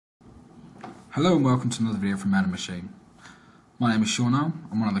Hello and welcome to another video from Man & Machine. My name is Sean.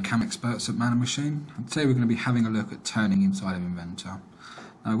 I'm one of the CAM experts at Man & Machine, and today we're going to be having a look at turning inside of Inventor.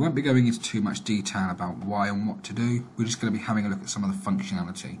 Now we won't be going into too much detail about why and what to do, we're just going to be having a look at some of the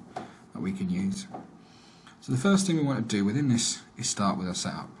functionality that we can use. So the first thing we want to do within this is start with a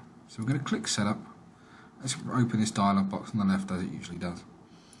setup. So we're going to click setup. Let's open this dialog box on the left as it usually does.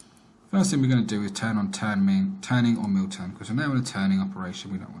 First thing we're going to do is turn on turning or mill turn, because we're now in a turning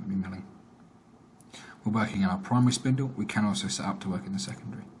operation, we don't want to be milling. We're working in our primary spindle, we can also set up to work in the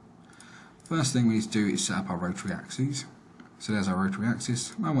secondary. First thing we need to do is set up our rotary axes. So there's our rotary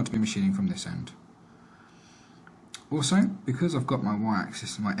axis, I want to be machining from this end. Also, because I've got my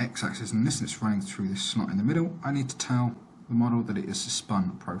y-axis and my x-axis and this is running through this slot in the middle, I need to tell the model that it is a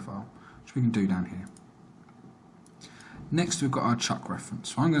spun profile, which we can do down here. Next we've got our chuck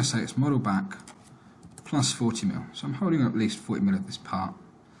reference, so I'm going to say it's model back plus 40mm, so I'm holding at least 40mm of this part.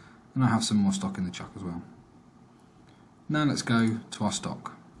 And I have some more stock in the chuck as well. Now let's go to our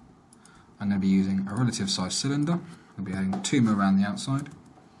stock. I'm going to be using a relative size cylinder. I'll be adding 2mm around the outside,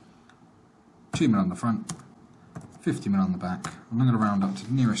 2mm on the front, 50mm on the back. I'm going to round up to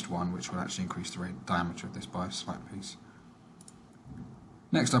the nearest one, which will actually increase the diameter of this by a slight piece.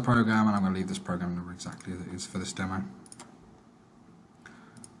 Next I program, and I'm going to leave this program number exactly as it is for this demo.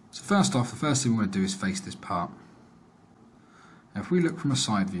 So first off, the first thing we want to do is face this part. Now if we look from a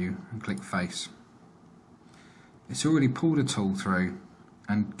side view and click face, it's already pulled a tool through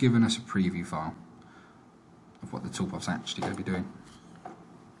and given us a preview file of what the toolpath's actually going to be doing.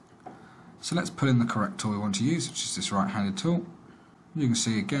 So let's put in the correct tool we want to use, which is this right-handed tool. You can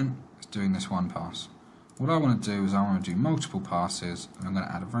see again it's doing this one pass. What I want to do is I want to do multiple passes, and I'm going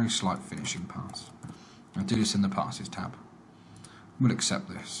to add a very slight finishing pass. I'll do this in the passes tab. We'll accept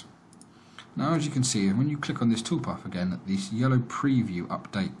this. Now as you can see, when you click on this toolpath again, this yellow preview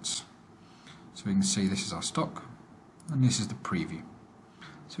updates. So we can see this is our stock and this is the preview.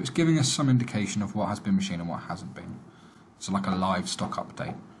 So it's giving us some indication of what has been machined and what hasn't been. So like a live stock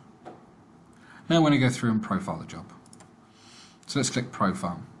update. Now we're going to go through and profile the job. So let's click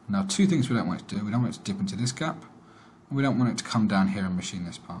profile. Now two things we don't want it to do. We don't want it to dip into this gap, and we don't want it to come down here and machine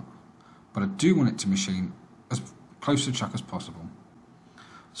this part. But I do want it to machine as close to the chuck as possible.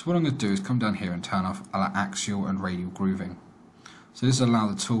 So what I'm going to do is come down here and turn off axial and radial grooving. So this will allow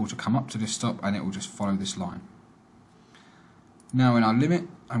the tool to come up to this stop and it will just follow this line. Now in our limit,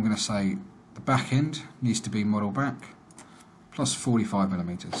 I'm going to say the back end needs to be model back plus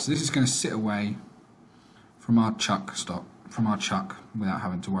 45mm. So this is going to sit away from our chuck without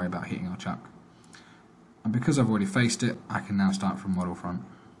having to worry about hitting our chuck. And because I've already faced it, I can now start from model front.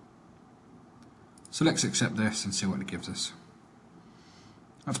 So let's accept this and see what it gives us.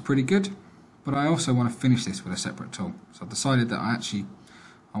 That's pretty good, but I also want to finish this with a separate tool. So I've decided that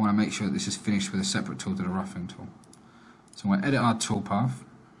I want to make sure that this is finished with a separate tool to the roughing tool. So I'm going to edit our toolpath,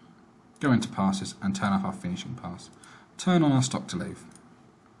 go into passes and turn off our finishing pass. Turn on our stock to leave.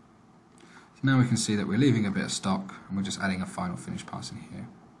 So now we can see that we're leaving a bit of stock and we're just adding a final finish pass in here.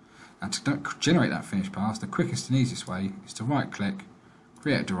 Now to generate that finish pass, the quickest and easiest way is to right click,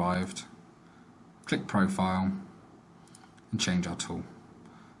 create a derived, click profile and change our tool.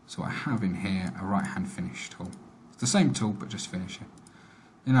 So I have in here a right hand finish tool. It's the same tool but just finish it.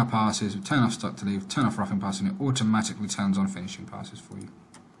 In our passes, we turn off stock to leave, turn off roughing pass, and it automatically turns on finishing passes for you.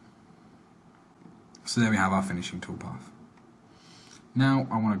 So there we have our finishing toolpath. Now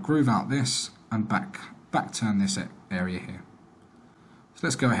I want to groove out this and back turn this area here. So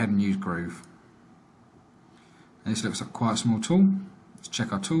let's go ahead and use groove. And this looks like quite a small tool. Let's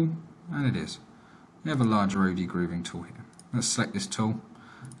check our tool, and it is. We have a large OD grooving tool here. Let's select this tool.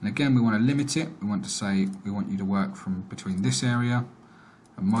 And again, we want to limit it. We want to say we want you to work from between this area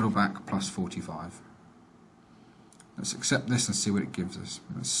and model back plus 45. Let's accept this and see what it gives us.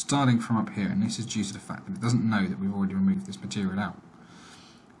 It's starting from up here, and this is due to the fact that it doesn't know that we've already removed this material out.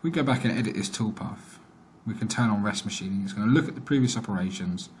 If we go back and edit this toolpath, we can turn on rest machining. It's going to look at the previous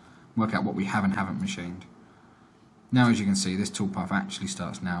operations, work out what we have and haven't machined. Now as you can see, this toolpath actually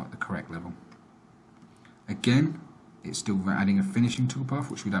starts now at the correct level. Again, it's still adding a finishing toolpath,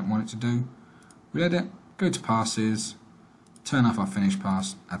 which we don't want it to do. We edit, go to passes, turn off our finish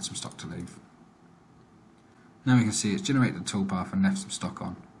pass, add some stock to leave. Now we can see it's generated the toolpath and left some stock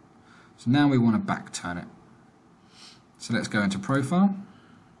on. So now we want to back turn it. So let's go into profile.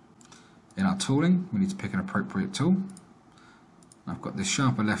 In our tooling, we need to pick an appropriate tool. I've got this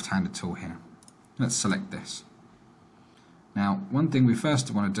sharper left-handed tool here. Let's select this. Now, one thing we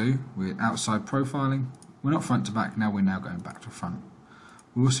first want to do, we're outside profiling. We're not front to back now, we're now going back to front.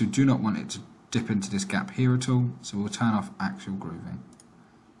 We also do not want it to dip into this gap here at all, so we'll turn off axial grooving.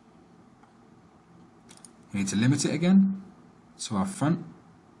 We need to limit it again, so our front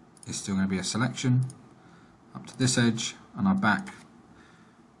is still going to be a selection up to this edge, and our back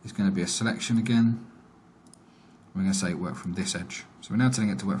is going to be a selection again. We're going to say work from this edge. So we're now telling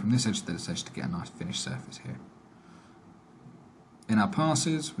it to work from this edge to this edge to get a nice finished surface here. In our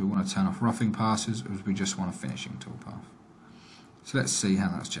passes, we want to turn off roughing passes as we just want a finishing toolpath. So let's see how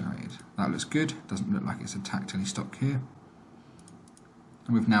that's generated. That looks good, doesn't look like it's attacked any stock here.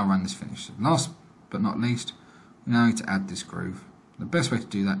 And we've now run this finish. So last but not least, we now need to add this groove. The best way to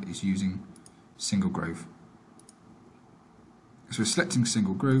do that is using single groove. So we're selecting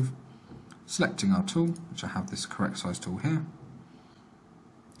single groove, selecting our tool, which I have this correct size tool here.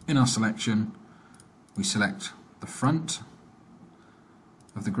 In our selection, we select the front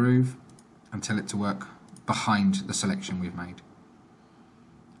of the groove and tell it to work behind the selection we've made.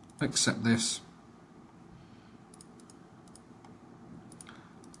 Accept this.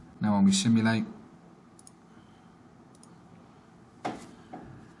 Now when we simulate,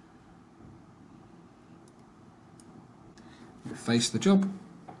 we'll face the job.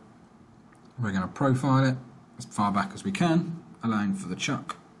 We're going to profile it as far back as we can, allowing for the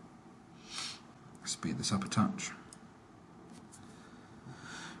chuck. Speed this up a touch.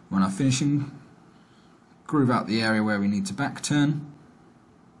 When our finishing, groove out the area where we need to back turn,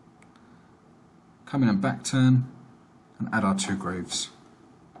 come in and back turn, and add our two grooves.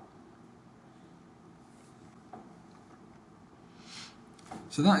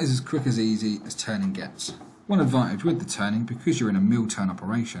 So that is as quick as easy as turning gets. One advantage with the turning, because you're in a mill turn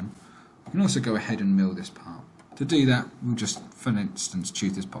operation, you can also go ahead and mill this part. To do that, we'll just, for instance,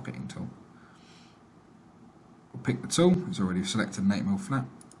 choose this pocketing tool. We'll pick the tool, it's already selected an 8mm flat.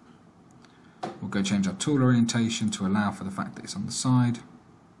 We'll go change our tool orientation to allow for the fact that it's on the side.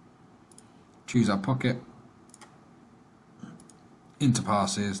 Choose our pocket, into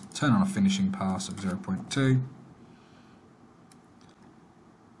passes, turn on a finishing pass of 0.2.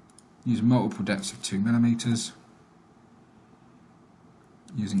 Use multiple depths of 2mm,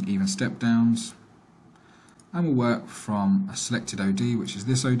 using even step downs, and we'll work from a selected OD, which is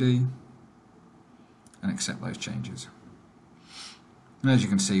this OD, and accept those changes. And as you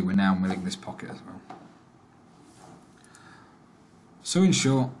can see, we're now milling this pocket as well. So in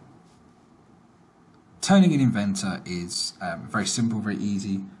short, turning in Inventor is very simple, very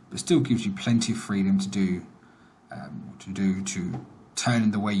easy, but still gives you plenty of freedom to turn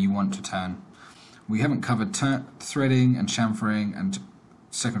in the way you want to turn. We haven't covered threading and chamfering and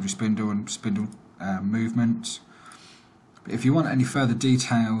secondary spindle and spindle movements. But if you want any further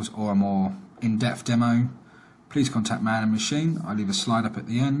details or a more in-depth demo, please contact Man and Machine. I'll leave a slide up at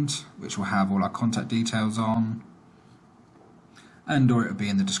the end which will have all our contact details on, and or it will be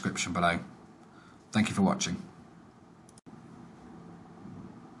in the description below. Thank you for watching.